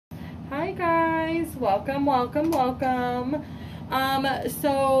guys, welcome.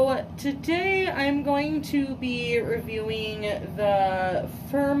 So today I'm going to be reviewing the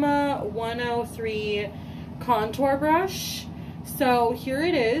Firma 103 contour brush. So here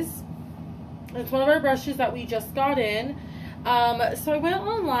it is. It's one of our brushes that we just got in. So I went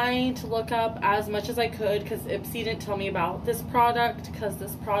online to look up as much as I could because Ipsy didn't tell me about this product, because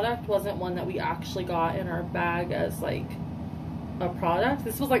this product wasn't one that we actually got in our bag as like a product.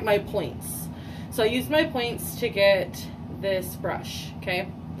 This was like my points. So I used my points to get this brush, okay?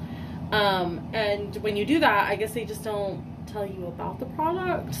 And when you do that, I guess they just don't tell you about the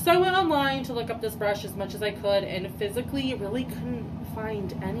product. So I went online to look up this brush as much as I could, and physically really couldn't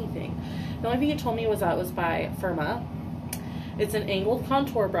find anything. The only thing it told me was that it was by Firma. It's an angled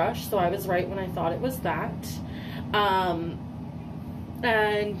contour brush, so I was right when I thought it was that.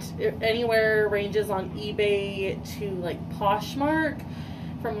 And anywhere ranges on eBay to like Poshmark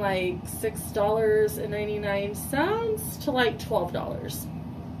from like $6.99 to like $12.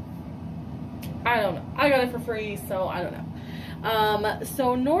 I don't know. I got it for free, so I don't know.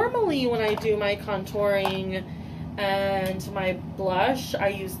 So normally when I do my contouring and my blush, I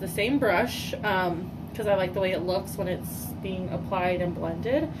use the same brush because I like the way it looks when it's being applied and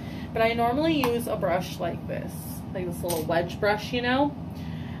blended. But I normally use a brush like this little wedge brush, you know.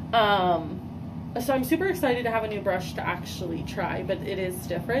 So I'm super excited to have a new brush to actually try, but it is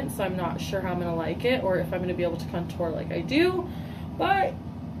different, so I'm not sure how I'm gonna like it or if I'm gonna be able to contour like I do, but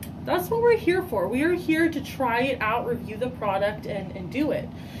that's what we're here for. We are here to try it out, review the product, and do it.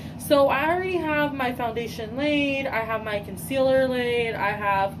 So I already have my foundation laid, I have my concealer laid, I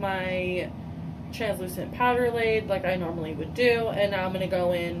have my translucent powder laid like I normally would do, and now I'm gonna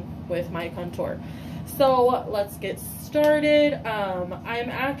go in with my contour. So let's get started. I'm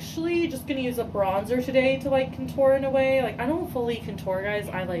actually just gonna use a bronzer today to like contour in a way. Like I don't fully contour, guys.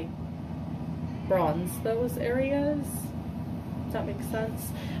 I like bronze those areas. Does that make sense?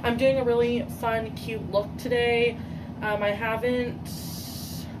 I'm doing a really fun, cute look today. I haven't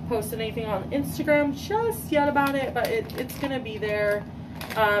posted anything on Instagram just yet about it, but it's gonna be there.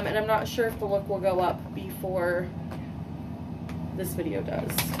 And I'm not sure if the look will go up before this video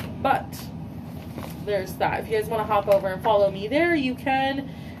does, but there's that. If you guys want to hop over and follow me there, you can,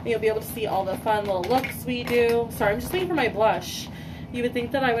 and you'll be able to see all the fun little looks we do. Sorry, I'm just waiting for my blush. You would think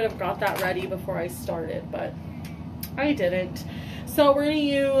that I would have got that ready before I started, but I didn't. So we're going to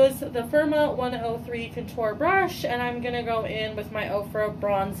use the Firma 103 contour brush, and I'm going to go in with my Ofra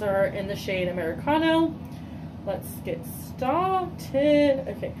bronzer in the shade Americano. Let's get started.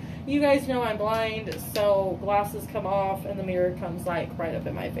 Okay, you guys know I'm blind, so glasses come off and the mirror comes like right up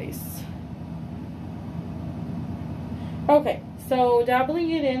in my face. Okay, so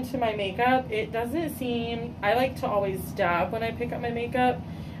dabbling it into my makeup, it doesn't seem, I like to always dab when I pick up my makeup,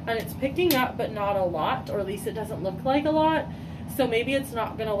 and it's picking up but not a lot, or at least it doesn't look like a lot. So maybe it's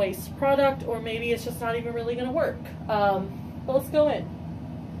not going to waste product, or maybe it's just not even really going to work. But let's go in.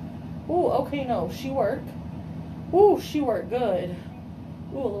 Ooh, okay, no, she worked. Ooh, she worked good.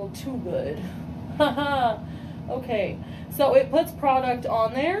 Ooh, a little too good. Haha. Okay, so it puts product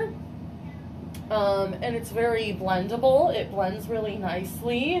on there. And it's very blendable. It blends really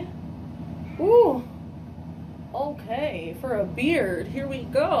nicely. Ooh. Okay, for a beard, here we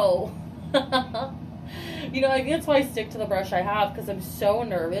go. You know, I think that's why I stick to the brush I have, because I'm so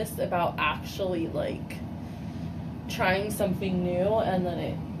nervous about actually like trying something new and then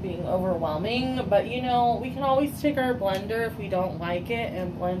it being overwhelming. But you know, we can always take our blender if we don't like it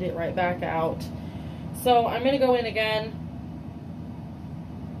and blend it right back out. So I'm gonna go in again,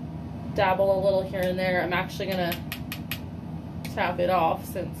 dabble a little here and there. I'm actually gonna tap it off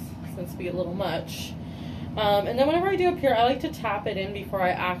since it'd be a little much. And then whenever I do up here, I like to tap it in before I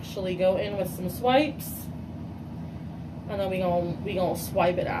actually go in with some swipes, and then we gonna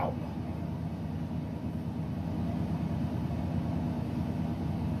swipe it out.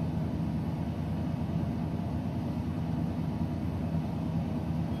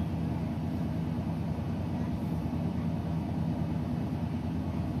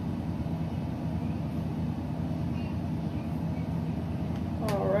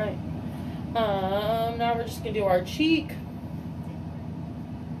 Now we're just gonna do our cheek.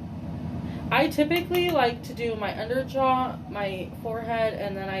 I typically like to do my underjaw, my forehead,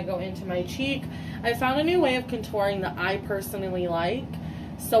 and then I go into my cheek. I found a new way of contouring that I personally like.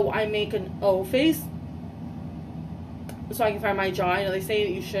 So I make an O face so I can find my jaw. I know they say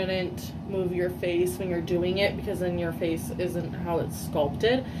that you shouldn't move your face when you're doing it because then your face isn't how it's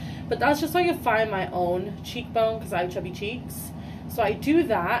sculpted. But that's just so I can find my own cheekbone because I have chubby cheeks. So I do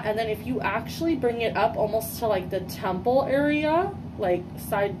that, and then if you actually bring it up almost to like the temple area, like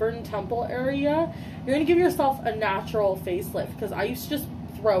sideburn temple area, you're gonna give yourself a natural facelift, because I used to just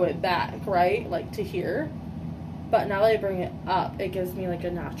throw it back, right, like to here, but now that I bring it up, it gives me like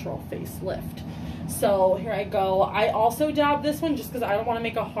a natural facelift. So here I go. I also dab this one just because I don't want to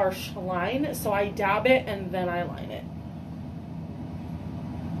make a harsh line, so I dab it and then I line it.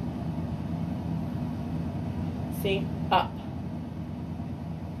 See? Up.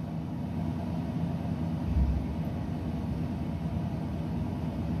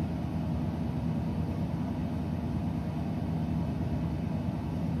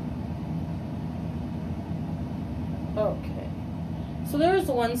 Okay, so there's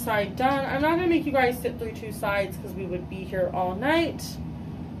one side done. I'm not going to make you guys sit through two sides because we would be here all night.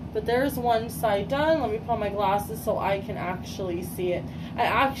 But there's one side done. Let me put on my glasses so I can actually see it. I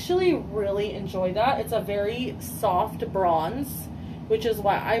actually really enjoy that. It's a very soft bronze, which is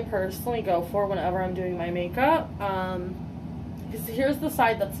what I personally go for whenever I'm doing my makeup. Because here's the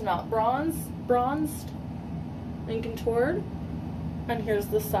side that's not bronzed and contoured. And here's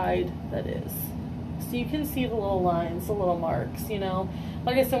the side that is. So you can see the little lines, the little marks, you know.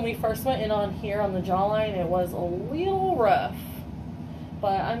 Like I said, when we first went in on here on the jawline, it was a little rough.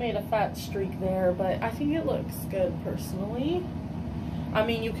 But I made a fat streak there, but I think it looks good personally. I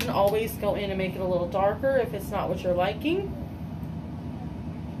mean, you can always go in and make it a little darker if it's not what you're liking.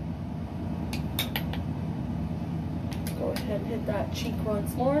 Go ahead and hit that cheek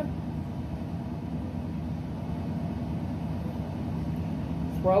once more.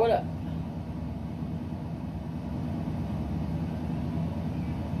 Throw it up.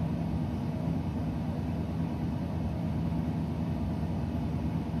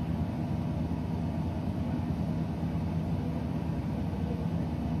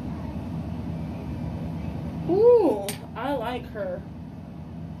 Ooh, I like her.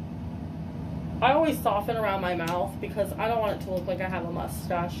 I always soften around my mouth because I don't want it to look like I have a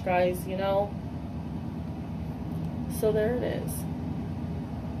mustache, guys, you know? So there it is.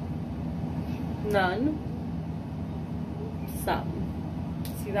 None. Some.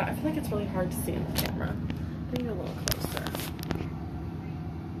 See that? I feel like it's really hard to see in the camera. Bring it a little closer.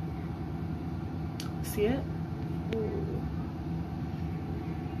 See it? Ooh.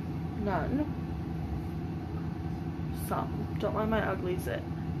 None. Some. Don't mind my ugly zit.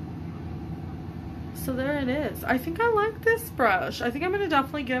 So there it is. I think I like this brush. I think I'm going to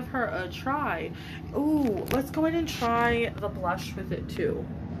definitely give her a try. Ooh, let's go ahead and try the blush with it too.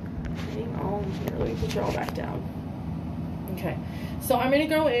 Hang on here. Let me put you all back down. Okay. So I'm going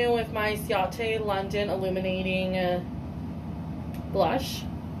to go in with my Ciate London Illuminating blush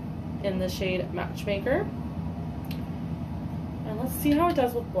in the shade Matchmaker. And let's see how it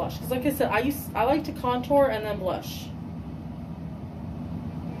does with blush. Because like I said, I like to contour and then blush.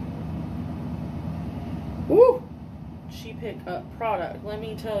 Woo! She picked up product, let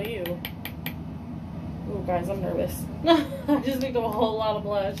me tell you. Ooh, guys, I'm nervous. I just picked up a whole lot of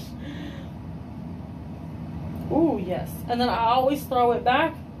blush. Ooh, yes. And then I always throw it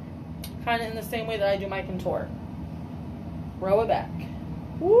back, kind of in the same way that I do my contour. Throw it back.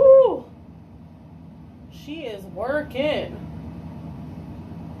 Woo! She is working.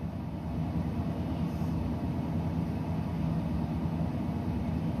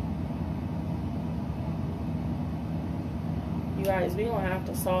 You guys, we don't have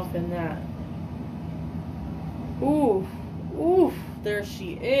to soften that. Ooh, ooh, there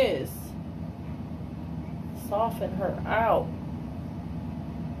she is. Soften her out.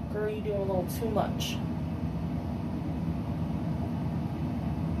 Girl, you doing a little too much.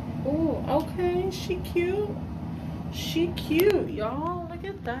 Ooh, okay, she cute. She cute, y'all. Look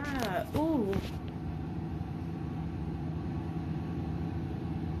at that. Ooh.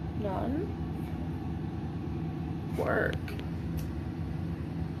 None. Work.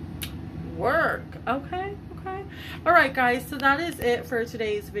 Okay. All right, guys, so that is it for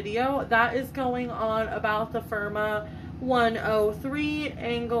today's video. That is going on about the Firma 103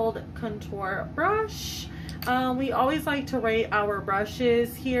 angled contour brush. We always like to rate our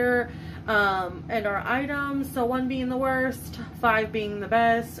brushes here and our items, so 1 being the worst, 5 being the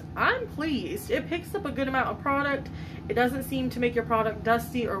best. I'm pleased. It picks up a good amount of product. It doesn't seem to make your product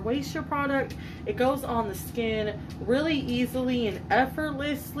dusty or waste your product. It goes on the skin really easily and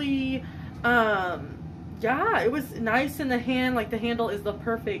effortlessly. Yeah, it was nice in the hand. Like, the handle is the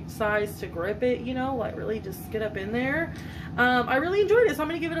perfect size to grip it, you know, like really just get up in there. I really enjoyed it, so I'm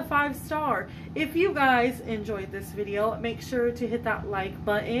gonna give it a 5-star. If you guys enjoyed this video, make sure to hit that like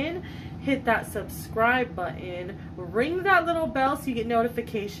button, hit that subscribe button, ring that little bell so you get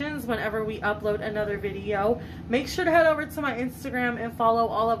notifications whenever we upload another video. Make sure to head over to my Instagram and follow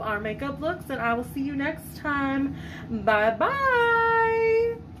all of our makeup looks, and I will see you next time. Bye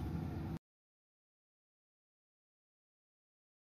bye.